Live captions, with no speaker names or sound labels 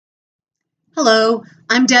Hello,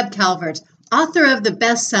 I'm Deb Calvert, author of the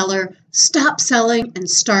bestseller, Stop Selling and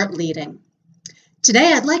Start Leading.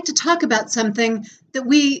 Today I'd like to talk about something that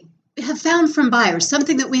we have found from buyers,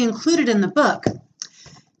 something that we included in the book.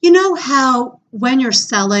 You know how when you're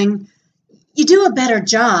selling, you do a better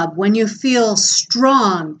job when you feel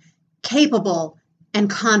strong, capable, and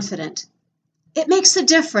confident. It makes a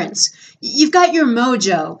difference. You've got your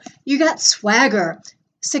mojo, you got swagger.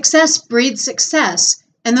 Success breeds success.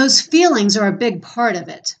 And those feelings are a big part of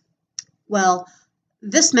it. Well,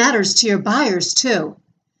 this matters to your buyers too.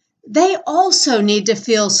 They also need to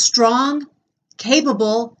feel strong,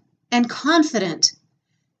 capable, and confident.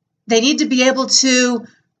 They need to be able to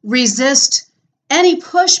resist any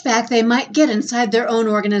pushback they might get inside their own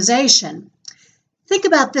organization. Think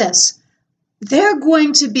about this. They're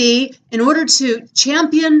going to be, in order to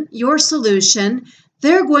champion your solution,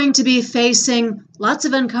 they're going to be facing lots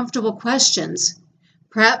of uncomfortable questions.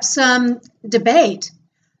 Perhaps some debate.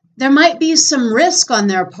 There might be some risk on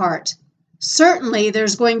their part. Certainly,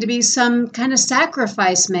 there's going to be some kind of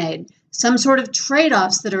sacrifice made, some sort of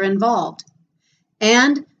trade-offs that are involved.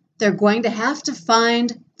 And they're going to have to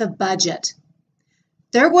find the budget.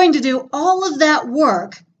 They're going to do all of that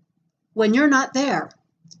work when you're not there.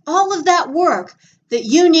 All of that work that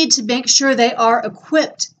you need to make sure they are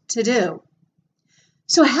equipped to do.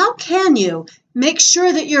 So how can you make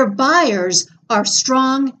sure that your buyers are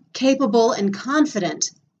strong, capable, and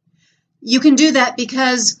confident? You can do that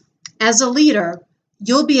because as a leader,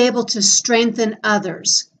 you'll be able to strengthen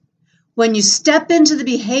others. When you step into the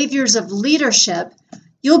behaviors of leadership,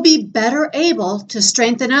 you'll be better able to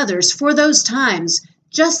strengthen others for those times,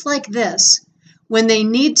 just like this, when they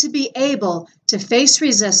need to be able to face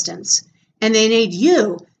resistance and they need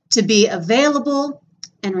you to be available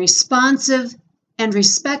and responsive and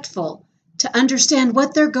respectful to understand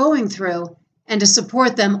what they're going through and to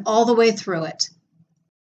support them all the way through it.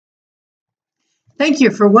 Thank you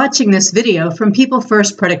for watching this video from People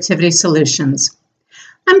First Productivity Solutions.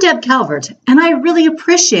 I'm Deb Calvert, and I really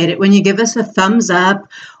appreciate it when you give us a thumbs up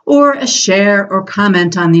or a share or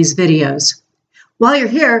comment on these videos. While you're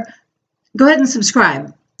here, go ahead and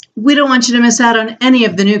subscribe. We don't want you to miss out on any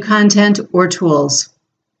of the new content or tools.